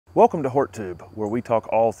Welcome to HortTube, where we talk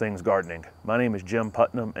all things gardening. My name is Jim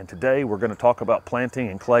Putnam, and today we're going to talk about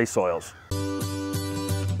planting in clay soils.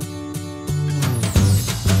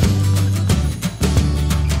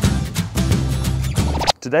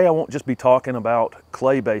 Today I won't just be talking about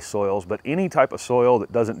clay-based soils, but any type of soil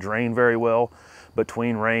that doesn't drain very well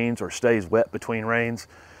between rains or stays wet between rains,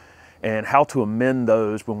 and how to amend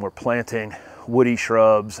those when we're planting woody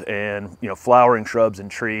shrubs and flowering shrubs and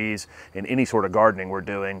trees and any sort of gardening we're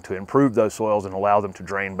doing to improve those soils and allow them to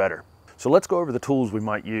drain better. So let's go over the tools we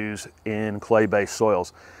might use in clay-based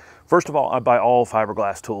soils. First of all, I buy all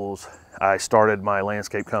fiberglass tools. I started my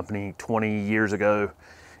landscape company 20 years ago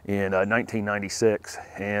in 1996,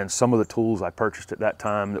 and some of the tools I purchased at that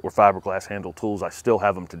time that were fiberglass handled tools, I still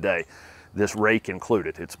have them today, this rake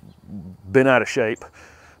included. It's been out of shape,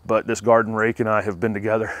 but this garden rake and I have been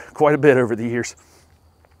together quite a bit over the years.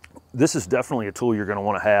 This is definitely a tool you're going to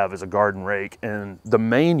want to have as a garden rake, and the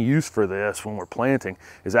main use for this when we're planting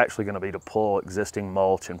is actually going to be to pull existing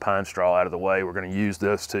mulch and pine straw out of the way. We're going to use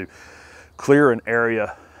this to clear an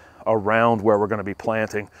area around where we're going to be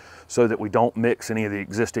planting so that we don't mix any of the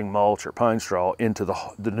existing mulch or pine straw into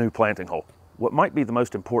the new planting hole. What might be the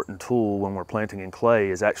most important tool when we're planting in clay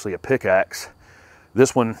is actually a pickaxe.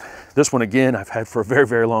 This one again, I've had for a very,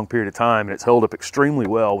 very long period of time, and it's held up extremely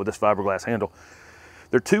well with this fiberglass handle.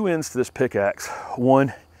 There are two ends to this pickaxe.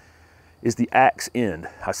 One is the axe end.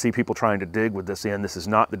 I see people trying to dig with this end. This is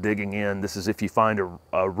not the digging end. This is if you find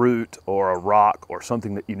a root or a rock or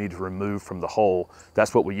something that you need to remove from the hole.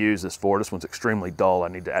 That's what we use this for. This one's extremely dull. I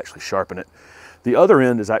need to actually sharpen it. The other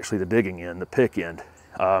end is actually the digging end, the pick end.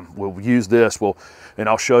 We'll use this, and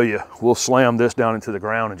I'll show you, we'll slam this down into the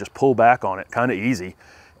ground and just pull back on it, kind of easy,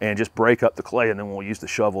 and just break up the clay, and then we'll use the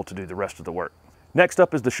shovel to do the rest of the work. Next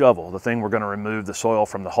up is the shovel, the thing we're going to remove the soil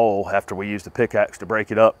from the hole after we use the pickaxe to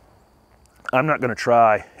break it up. I'm not going to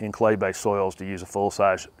try in clay-based soils to use a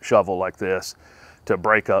full-size shovel like this to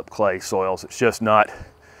break up clay soils. It's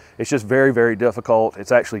just very, very difficult.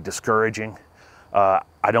 It's actually discouraging.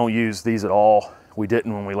 I don't use these at all. We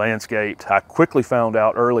didn't when we landscaped. I quickly found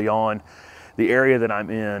out early on the area that I'm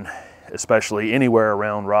in, especially anywhere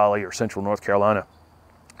around Raleigh or central North Carolina,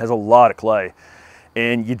 has a lot of clay,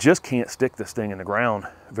 and you just can't stick this thing in the ground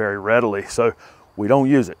very readily, so we don't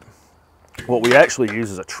use it. What we actually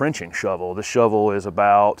use is a trenching shovel. This shovel is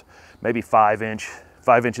about maybe 5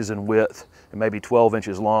 inches in width and maybe 12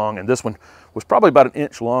 inches long, and this one was probably about an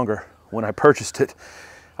inch longer when I purchased it.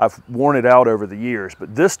 I've worn it out over the years,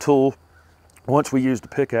 but this tool, once we use the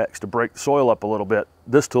pickaxe to break the soil up a little bit,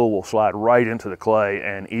 this tool will slide right into the clay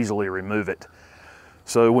and easily remove it.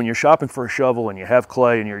 So when you're shopping for a shovel and you have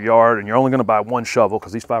clay in your yard and you're only going to buy one shovel,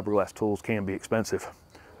 because these fiberglass tools can be expensive,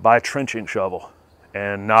 buy a trenching shovel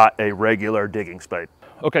and not a regular digging spade.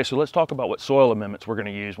 Okay, so let's talk about what soil amendments we're going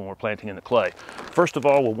to use when we're planting in the clay. First of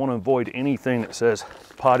all, we'll want to avoid anything that says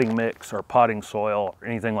potting mix or potting soil or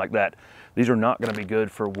anything like that. These are not going to be good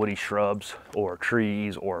for woody shrubs or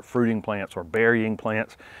trees or fruiting plants or berrying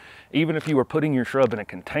plants. Even if you were putting your shrub in a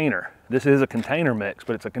container, this is a container mix,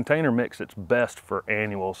 but it's a container mix that's best for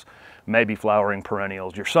annuals, maybe flowering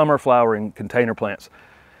perennials, your summer flowering container plants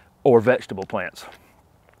or vegetable plants,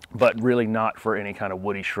 but really not for any kind of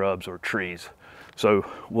woody shrubs or trees. So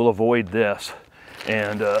we'll avoid this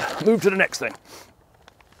and move to the next thing.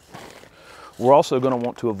 We're also going to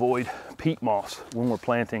want to avoid peat moss when we're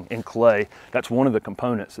planting in clay. That's one of the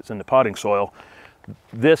components that's in the potting soil.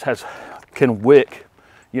 This can wick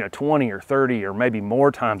 20 or 30 or maybe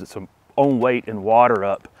more times its own weight in water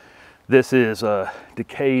up. This is a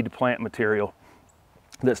decayed plant material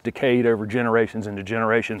that's decayed over generations into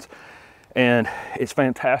generations, and it's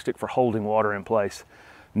fantastic for holding water in place.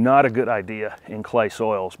 Not a good idea in clay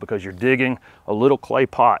soils, because you're digging a little clay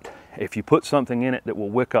pot. If you put something in it that will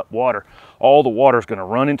wick up water, all the water is going to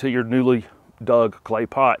run into your newly dug clay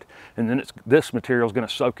pot, and then this material is going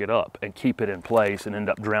to soak it up and keep it in place and end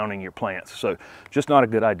up drowning your plants. So just not a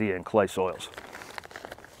good idea in clay soils.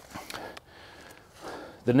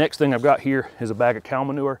 The next thing I've got here is a bag of cow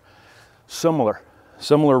manure. Similar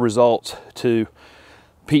results to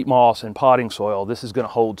peat moss and potting soil. This is going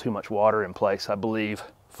to hold too much water in place, I believe,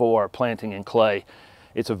 for planting in clay.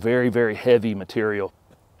 It's a very, very heavy material,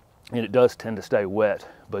 and it does tend to stay wet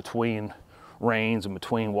between rains and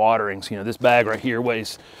between waterings. This bag right here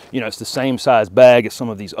weighs, it's the same size bag as some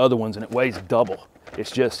of these other ones, and it weighs double. It's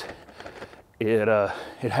just, it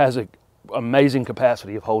has an amazing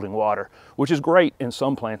capacity of holding water, which is great in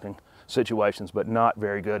some planting situations, but not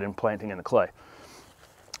very good in planting in the clay.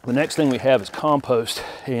 The next thing we have is compost,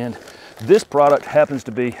 and this product happens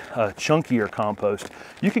to be a chunkier compost.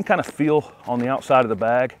 You can kind of feel on the outside of the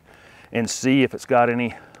bag and see if it's got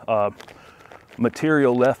any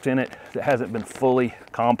material left in it that hasn't been fully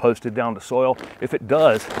composted down to soil. If it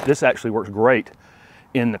does, this actually works great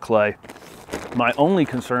in the clay. My only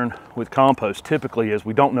concern with compost typically is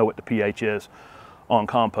we don't know what the pH is on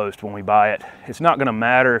compost when we buy it. It's not going to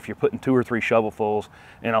matter if you're putting 2 or 3 shovelfuls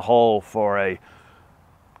in a hole for a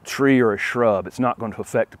tree or a shrub. It's not going to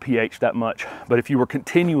affect the pH that much. But if you were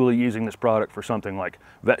continually using this product for something like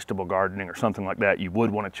vegetable gardening or something like that, you would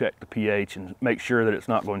want to check the pH and make sure that it's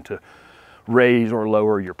not going to raise or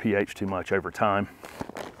lower your pH too much over time.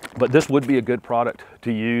 But this would be a good product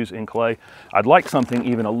to use in clay. I'd like something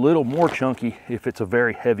even a little more chunky if it's a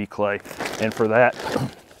very heavy clay. And for that,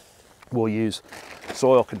 we'll use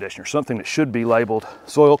soil conditioner, something that should be labeled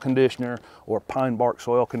soil conditioner or pine bark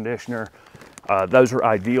soil conditioner. Those are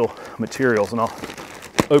ideal materials. And I'll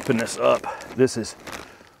open this up. This is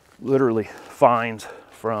literally fines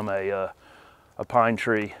from a pine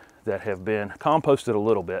tree that have been composted a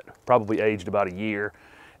little bit, probably aged about a year,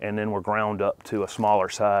 and then were ground up to a smaller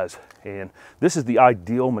size. And this is the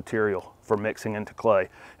ideal material for mixing into clay.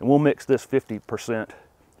 And we'll mix this 50%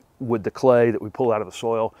 with the clay that we pull out of the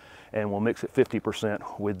soil, and we'll mix it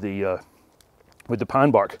 50% with the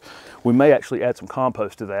pine bark. We may actually add some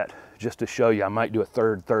compost to that just to show you. I might do a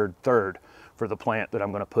third for the plant that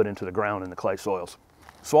I'm going to put into the ground in the clay soils.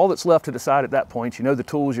 So all that's left to decide at that point, you know the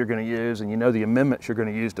tools you're going to use and you know the amendments you're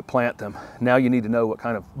going to use to plant them. Now you need to know what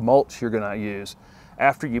kind of mulch you're going to use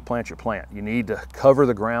after you plant your plant. You need to cover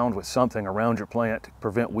the ground with something around your plant to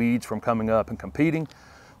prevent weeds from coming up and competing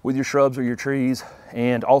with your shrubs or your trees.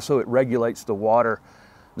 And also it regulates the water,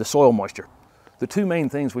 the soil moisture. The 2 main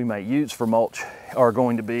things we may use for mulch are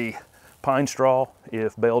going to be pine straw,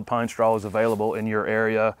 if baled pine straw is available in your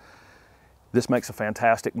area. This makes a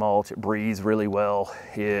fantastic mulch. It breathes really well.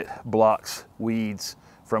 It blocks weeds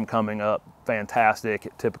from coming up. Fantastic.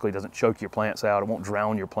 It typically doesn't choke your plants out. It won't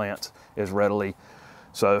drown your plants as readily.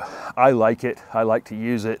 So I like it. I like to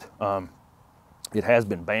use it. It has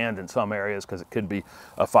been banned in some areas because it could be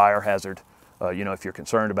a fire hazard. You know, if you're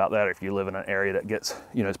concerned about that, or if you live in an area that gets,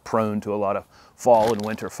 you know, is prone to a lot of fall and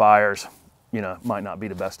winter fires, you know, might not be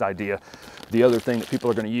the best idea. The other thing that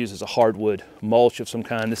people are going to use is a hardwood mulch of some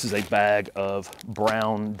kind. This is a bag of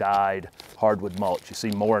brown dyed hardwood mulch. You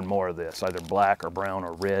see more and more of this, either black or brown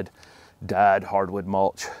or red dyed hardwood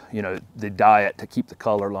mulch. You know, they dye it to keep the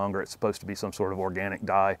color longer. It's supposed to be some sort of organic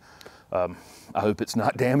dye. I hope it's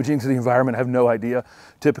not damaging to the environment. I have no idea.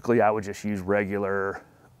 Typically, I would just use regular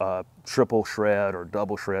triple shred or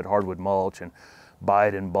double shred hardwood mulch and buy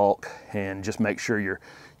it in bulk, and just make sure you're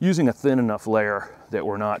using a thin enough layer that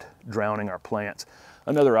we're not drowning our plants.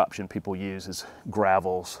 Another option people use is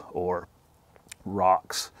gravels or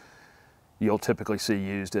rocks. You'll typically see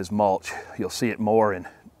used as mulch. You'll see it more in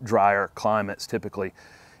drier climates, typically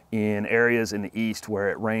in areas in the east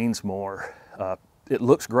where it rains more. It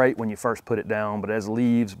looks great when you first put it down, but as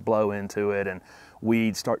leaves blow into it and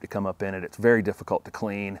weeds start to come up in it, it's very difficult to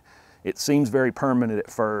clean. It seems very permanent at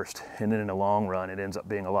first, and then in the long run, it ends up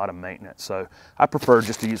being a lot of maintenance. So I prefer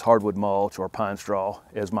just to use hardwood mulch or pine straw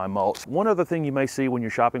as my mulch. One other thing you may see when you're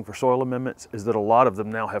shopping for soil amendments is that a lot of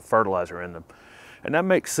them now have fertilizer in them. And that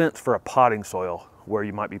makes sense for a potting soil where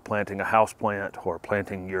you might be planting a house plant or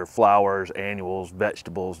planting your flowers, annuals,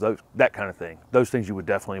 vegetables, that kind of thing. Those things you would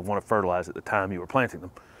definitely want to fertilize at the time you were planting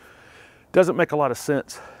them. Doesn't make a lot of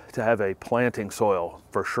sense to have a planting soil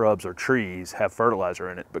for shrubs or trees have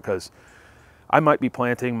fertilizer in it, because I might be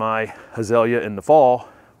planting my azalea in the fall,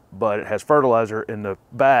 but it has fertilizer in the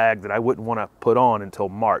bag that I wouldn't want to put on until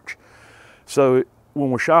March. So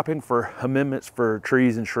when we're shopping for amendments for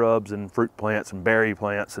trees and shrubs and fruit plants and berry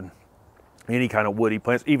plants and any kind of woody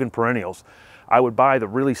plants, even perennials, I would buy the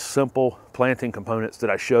really simple planting components that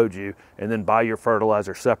I showed you and then buy your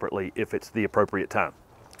fertilizer separately if it's the appropriate time.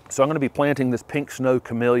 So I'm going to be planting this pink snow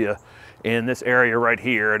camellia in this area right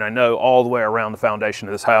here, and I know all the way around the foundation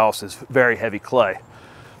of this house is very heavy clay.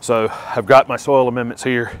 So I've got my soil amendments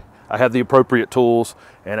here, I have the appropriate tools,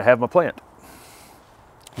 and I have my plant.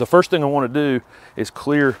 The first thing I want to do is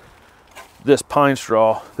clear this pine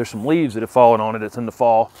straw. There's some leaves that have fallen on it. It's in the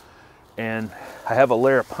fall, and I have a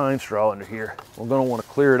layer of pine straw under here. We're going to want to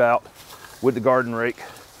clear it out with the garden rake,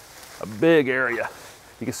 a big area.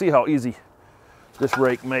 You can see how easy this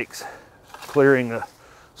rake makes clearing the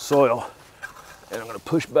soil. And I'm going to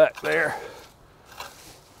push back there,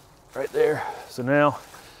 right there. So now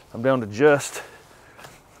I'm down to just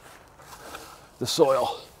the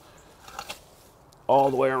soil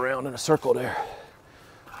all the way around in a circle there.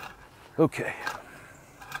 Okay.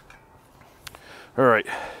 All right.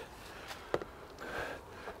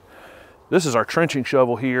 This is our trenching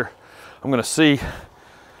shovel here. I'm going to see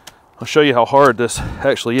I'll show you how hard this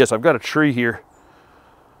actually is. I've got a tree here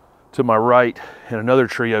to my right and another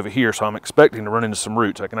tree over here, so I'm expecting to run into some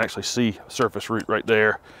roots. I can actually see a surface root right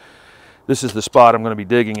there. This is the spot I'm going to be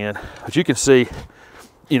digging in. But you can see,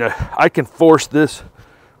 you know, I can force this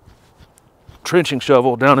trenching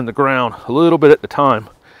shovel down in the ground a little bit at a time,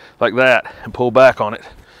 like that, and pull back on it.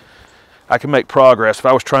 I can make progress. If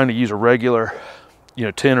I was trying to use a regular, you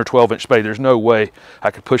know, 10 or 12 inch spade, there's no way I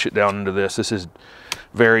could push it down into this. This is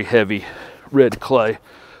very heavy red clay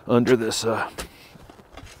under this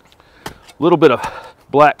little bit of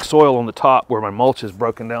black soil on the top where my mulch has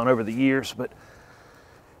broken down over the years. But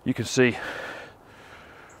you can see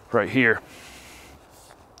right here,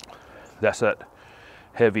 that's that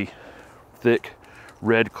heavy, thick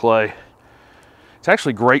red clay. It's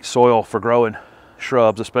actually great soil for growing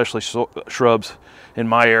shrubs, especially shrubs in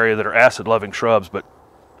my area that are acid loving shrubs, but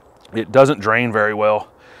it doesn't drain very well.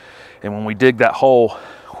 And when we dig that hole,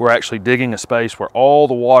 we're actually digging a space where all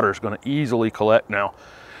the water is going to easily collect now.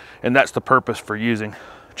 And that's the purpose for using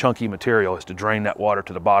chunky material, is to drain that water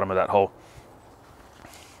to the bottom of that hole.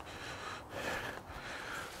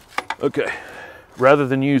 Okay, rather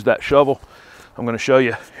than use that shovel, I'm going to show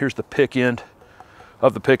you, here's the pick end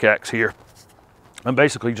of the pickaxe here. I'm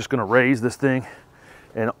basically just going to raise this thing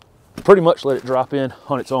and pretty much let it drop in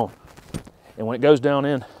on its own. And when it goes down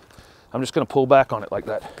in, I'm just going to pull back on it like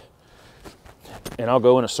that. And I'll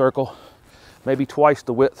go in a circle, maybe twice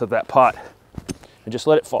the width of that pot, and just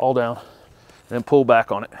let it fall down and then pull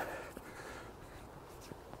back on it.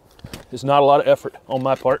 It's not a lot of effort on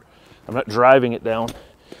my part. I'm not driving it down.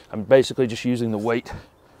 I'm basically just using the weight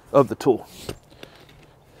of the tool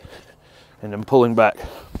and then pulling back.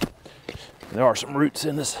 And there are some roots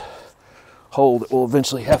in this hole that will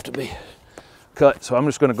eventually have to be cut. So I'm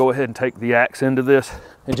just going to go ahead and take the axe into this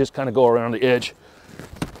and just kind of go around the edge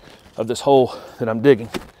of this hole that I'm digging,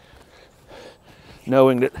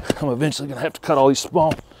 knowing that I'm eventually going to have to cut all these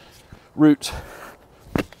small roots.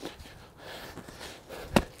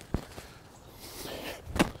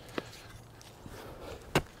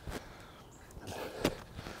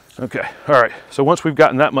 Okay, all right, so once we've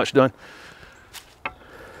gotten that much done,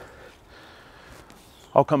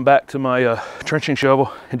 I'll come back to my trenching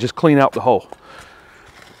shovel and just clean out the hole.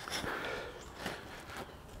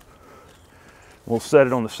 We'll set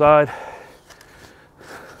it on the side.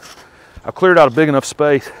 I cleared out a big enough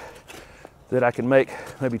space that I can make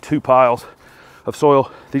maybe 2 piles of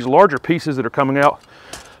soil. These larger pieces that are coming out,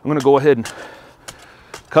 I'm going to go ahead and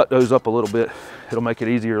cut those up a little bit. It'll make it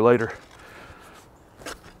easier later.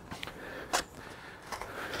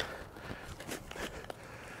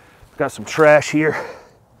 Got some trash here.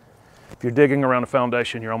 If you're digging around a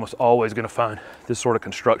foundation, you're almost always going to find this sort of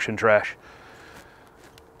construction trash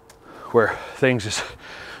where things just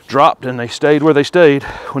dropped and they stayed where they stayed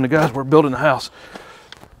when the guys were building the house.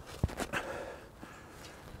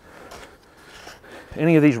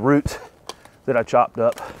 Any of these roots that I chopped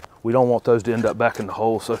up, we don't want those to end up back in the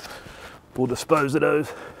hole, so we'll dispose of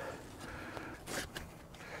those.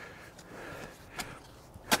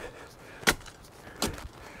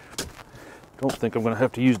 Don't think I'm going to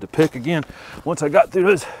have to use the pick again. Once I got through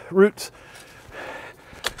those roots,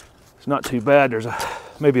 it's not too bad. There's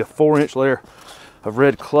maybe a 4-inch layer of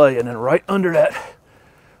red clay, and then right under that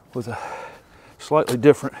was a slightly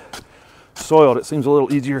different soil that seems a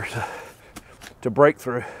little easier to break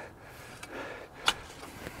through.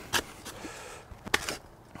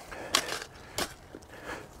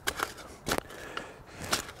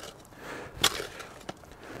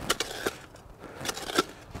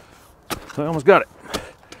 I almost got it.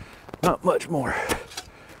 Not much more.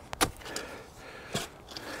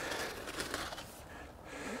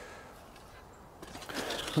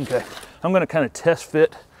 Okay, I'm going to kind of test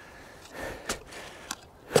fit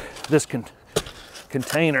this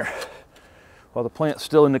container while the plant's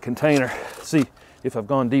still in the container. See if I've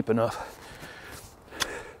gone deep enough.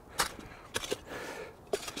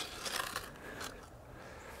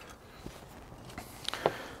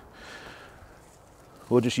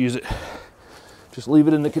 We'll just use it. Just leave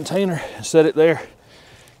it in the container and set it there.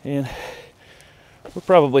 And we're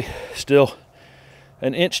probably still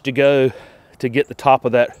 1 inch to go to get the top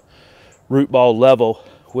of that root ball level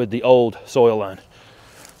with the old soil line.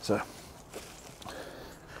 So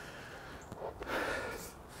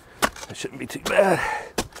that shouldn't be too bad.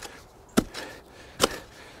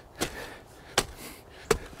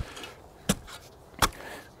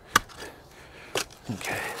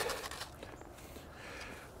 Okay.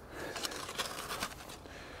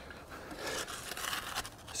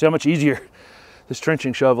 See how much easier this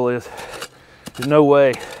trenching shovel is. There's no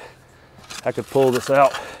way I could pull this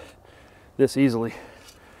out this easily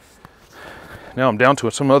Now I'm down to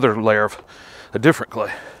some other layer of a different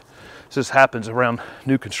clay. This happens around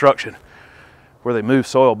new construction where they move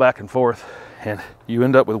soil back and forth and you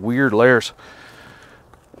end up with weird layers.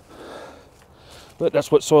 But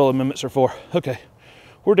that's what soil amendments are for. Okay,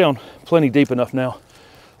 we're down plenty deep enough now.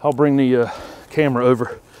 I'll bring the camera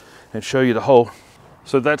over and show you the hole.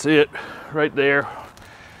 So that's it right there.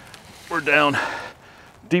 We're down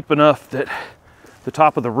deep enough that the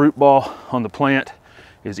top of the root ball on the plant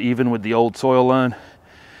is even with the old soil line.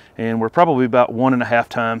 And we're probably about 1.5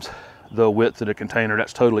 times the width of the container.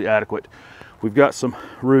 That's totally adequate. We've got some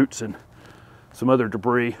roots and some other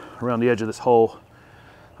debris around the edge of this hole.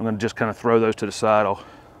 I'm going to just kind of throw those to the side. I'll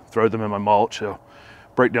throw them in my mulch. They'll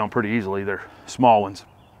break down pretty easily. They're small ones.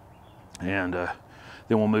 And then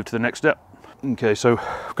we'll move to the next step. Okay, so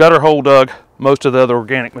we've got our hole dug. Most of the other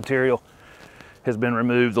organic material has been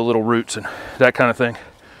removed, the little roots and that kind of thing.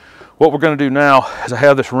 What we're going to do now is I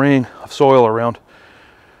have this ring of soil around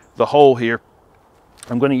the hole here.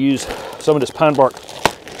 I'm going to use some of this pine bark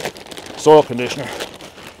soil conditioner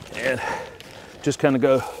and just kind of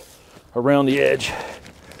go around the edge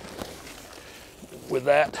with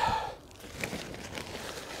that.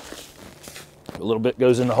 A little bit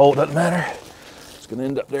goes in the hole, doesn't matter. It's going to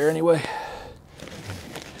end up there anyway.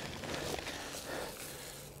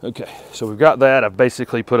 Okay, so we've got that. I've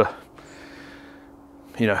basically put a,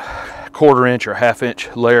 1/4 inch or 1/2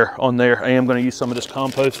 inch layer on there. I am going to use some of this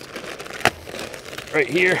compost right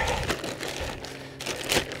here.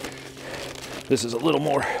 This is a little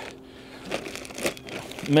more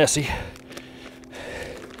messy.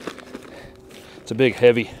 It's a big,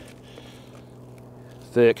 heavy,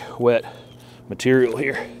 thick, wet material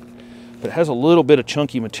here, but it has a little bit of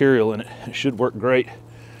chunky material in it. It should work great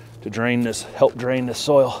to drain this, help drain this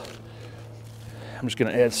soil. I'm just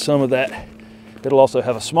going to add some of that. It'll also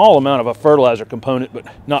have a small amount of a fertilizer component, but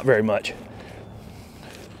not very much.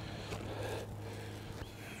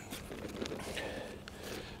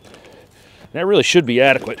 And that really should be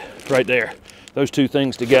adequate right there, those two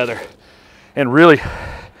things together. And really,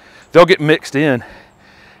 they'll get mixed in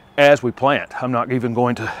as we plant. I'm not even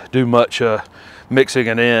going to do much mixing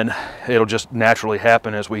it in. It'll just naturally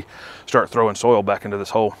happen as we start throwing soil back into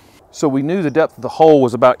this hole. So we knew the depth of the hole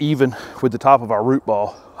was about even with the top of our root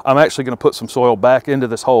ball. I'm actually going to put some soil back into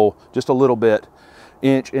this hole, just a little bit,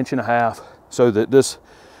 inch and a half, so that this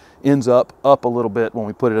ends up a little bit when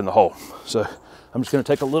we put it in the hole. So I'm just going to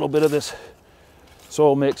take a little bit of this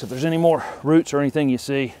soil mix. If there's any more roots or anything you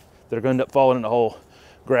see that are going to end up falling in the hole,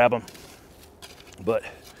 grab them. But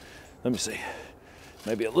let me see,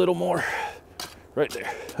 maybe a little more right there.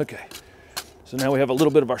 Okay, so now we have a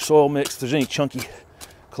little bit of our soil mix. If there's any chunky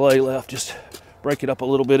clay left, just break it up a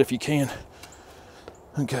little bit if you can.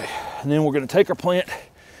 Okay, and then we're going to take our plant,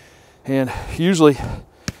 and usually,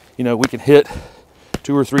 we can hit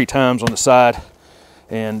 2 or 3 times on the side,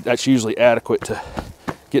 and that's usually adequate to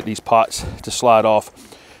get these pots to slide off.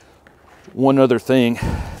 One other thing,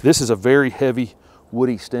 this is a very heavy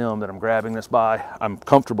woody stem that I'm grabbing this by. I'm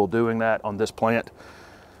comfortable doing that on this plant,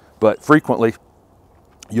 but frequently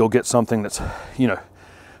you'll get something that's,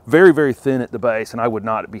 very, very thin at the base, and I would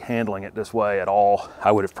not be handling it this way at all.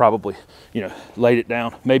 I would have probably, laid it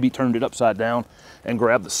down, maybe turned it upside down and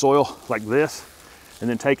grabbed the soil like this, and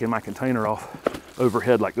then taken my container off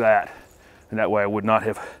overhead like that. And that way I would not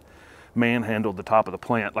have manhandled the top of the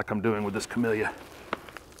plant like I'm doing with this camellia.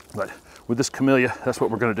 But with this camellia, that's what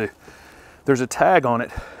we're going to do. There's a tag on it,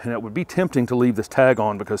 and it would be tempting to leave this tag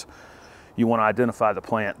on because you want to identify the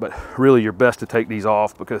plant, but really you're best to take these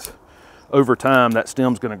off because over time that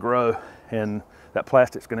stem's going to grow and that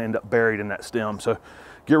plastic's going to end up buried in that stem. So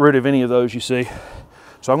get rid of any of those you see.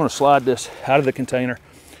 So I'm going to slide this out of the container.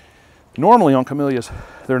 Normally on camellias,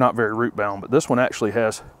 they're not very root bound, but this one actually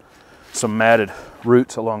has some matted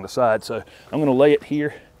roots along the side. So I'm going to lay it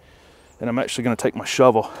here, and I'm actually going to take my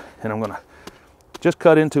shovel and I'm going to just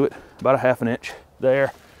cut into it about 1/2 inch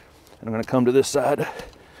there. And I'm going to come to this side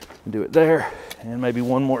and do it there, and maybe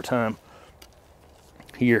one more time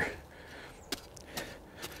here,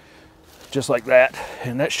 just like that.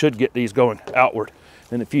 And that should get these going outward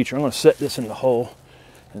in the future. I'm going to set this in the hole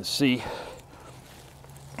and see.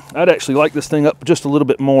 I'd actually like this thing up just a little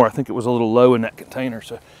bit more. I think it was a little low in that container,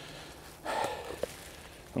 so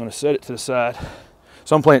I'm going to set it to the side.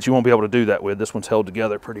 Some plants you won't be able to do that with. This one's held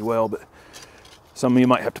together pretty well, but some of you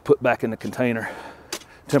might have to put back in the container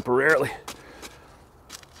temporarily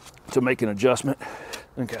to make an adjustment.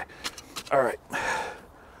 Okay, all right.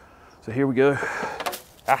 So here we go.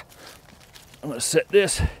 I'm going to set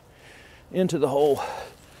this into the hole,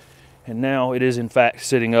 and now it is in fact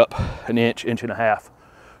sitting up 1 inch, 1.5 inches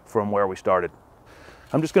from where we started.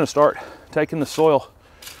 I'm just going to start taking the soil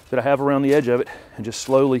that I have around the edge of it and just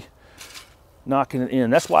slowly knocking it in.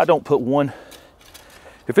 That's why I don't put one.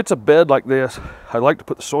 If it's a bed like this, I like to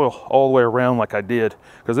put the soil all the way around like I did,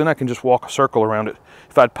 because then I can just walk a circle around it.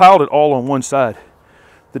 If I'd piled it all on one side,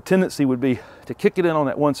 the tendency would be to kick it in on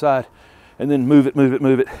that one side and then move it.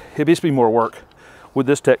 It'd just be more work. With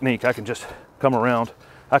this technique, I can just come around.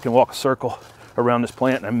 I can walk a circle around this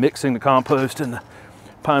plant, and I'm mixing the compost and the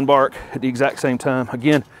pine bark at the exact same time.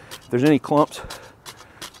 Again, if there's any clumps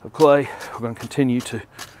of clay, we're going to continue to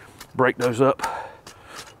break those up.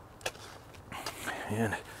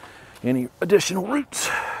 And any additional roots,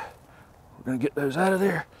 we're going to get those out of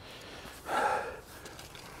there.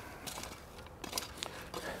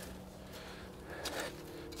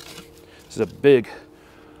 This is a big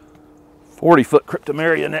 40-foot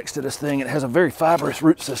cryptomeria next to this thing. It has a very fibrous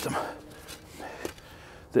root system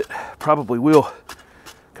that probably will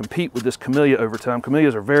compete with this camellia over time.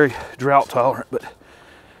 Camellias are very drought tolerant, but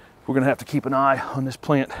we're going to have to keep an eye on this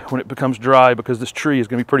plant when it becomes dry, because this tree is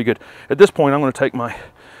going to be pretty good. At this point, I'm going to take my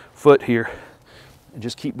foot here and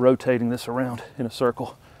just keep rotating this around in a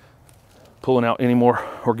circle, pulling out any more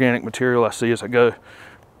organic material I see as I go,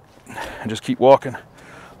 and just keep walking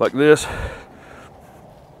like this.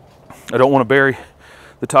 I don't want to bury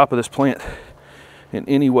the top of this plant in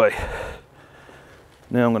any way.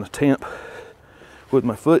 Now I'm going to tamp with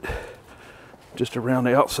my foot just around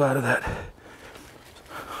the outside of that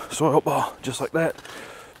soil ball, just like that.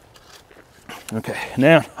 Okay,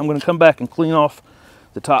 now I'm going to come back and clean off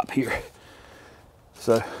the top here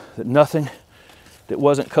so that nothing that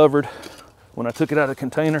wasn't covered when I took it out of the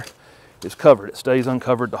container is covered. It stays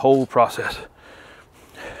uncovered the whole process.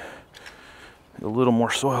 A little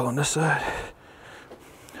more soil on this side.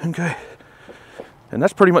 Okay, and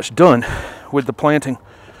that's pretty much done with the planting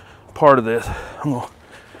part of this. I'm going to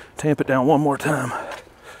tamp it down one more time,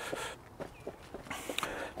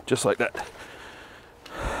 just like that.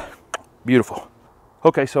 Beautiful.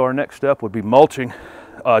 Okay, so our next step would be mulching.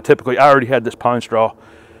 Typically, I already had this pine straw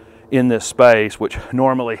in this space, which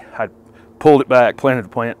normally I'd pulled it back, planted the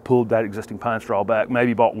plant, pulled that existing pine straw back,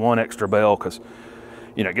 maybe bought one extra bale, because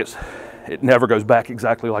you know it never goes back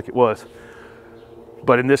exactly like it was.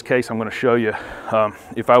 But in this case, I'm going to show you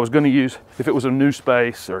if I was going to use, if it was a new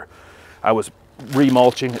space or I was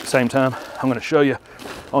remulching at the same time, I'm going to show you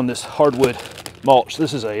on this hardwood mulch.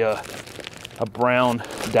 This is a brown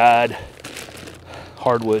dyed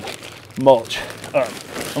hardwood mulch.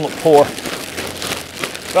 I'm going to pour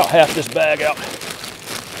about half this bag out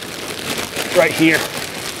right here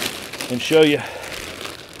and show you.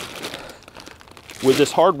 With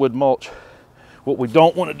this hardwood mulch, what we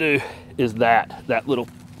don't want to do is that little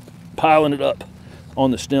piling it up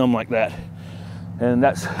on the stem like that. And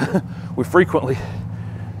that's we frequently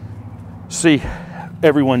see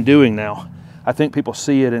everyone doing now. I think people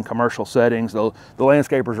see it in commercial settings. The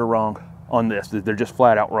landscapers are wrong on this. They're just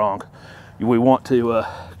flat out wrong. We want to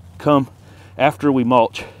come after we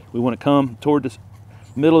mulch. We want to come toward the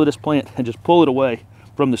middle of this plant and just pull it away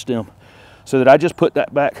from the stem, so that I just put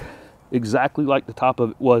that back exactly like the top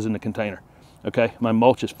of it was in the container. Okay, my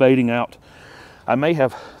mulch is fading out. I may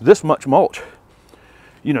have this much mulch,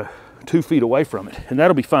 2 feet away from it, and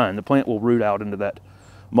that'll be fine. The plant will root out into that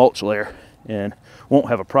mulch layer and won't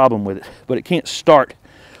have a problem with it. But it can't start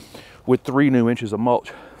with 3 new inches of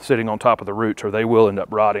mulch sitting on top of the roots, or they will end up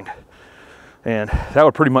rotting. And that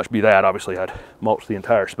would pretty much be that. Obviously, I'd mulch the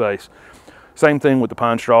entire space. Same thing with the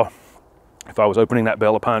pine straw. If I was opening that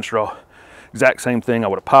bale of pine straw, exact same thing. I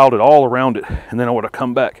would have piled it all around it, and then I would have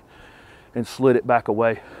come back and slid it back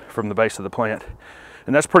away from the base of the plant.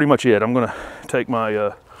 And that's pretty much it. I'm going to take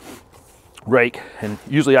my rake, and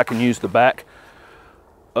usually I can use the back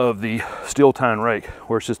of the steel tine rake,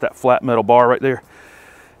 where it's just that flat metal bar right there.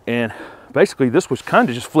 And basically this was kind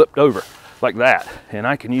of just flipped over like that, and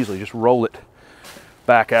I can usually just roll it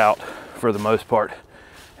back out for the most part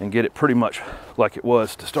and get it pretty much like it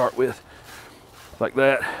was to start with, like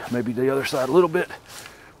that. Maybe the other side a little bit,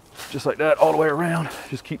 just like that, all the way around.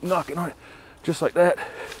 Just keep knocking on it, just like that.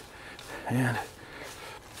 And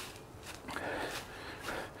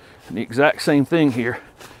the exact same thing here.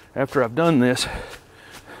 After I've done this,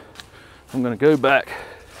 I'm going to go back,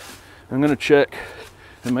 I'm going to check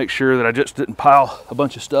and make sure that I just didn't pile a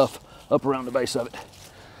bunch of stuff up around the base of it.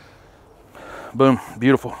 Boom,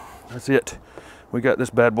 beautiful. That's it. We got this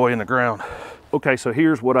bad boy in the ground. Okay, so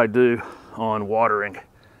here's what I do on watering.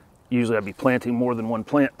 Usually I'd be planting more than one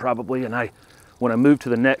plant probably, and when I move to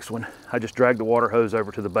the next one, I just drag the water hose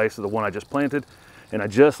over to the base of the one I just planted, and I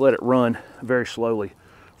just let it run very slowly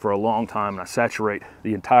for a long time, and I saturate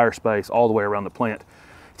the entire space all the way around the plant.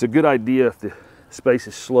 It's a good idea if the space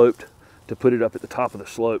is sloped to put it up at the top of the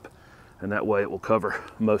slope, and that way it will cover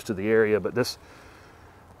most of the area. But this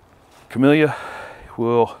camellia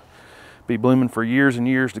will be blooming for years and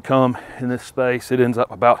years to come in this space. It ends up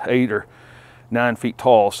about 8 or 9 feet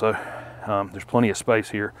tall, so there's plenty of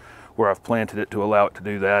space here where I've planted it to allow it to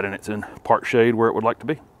do that, and it's in part shade where it would like to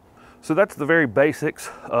be. So that's the very basics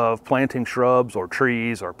of planting shrubs or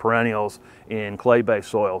trees or perennials in clay-based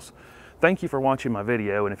soils. Thank you for watching my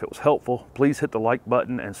video, and if it was helpful, please hit the like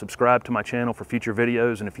button and subscribe to my channel for future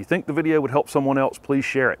videos. And if you think the video would help someone else, please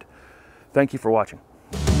share it. Thank you for watching.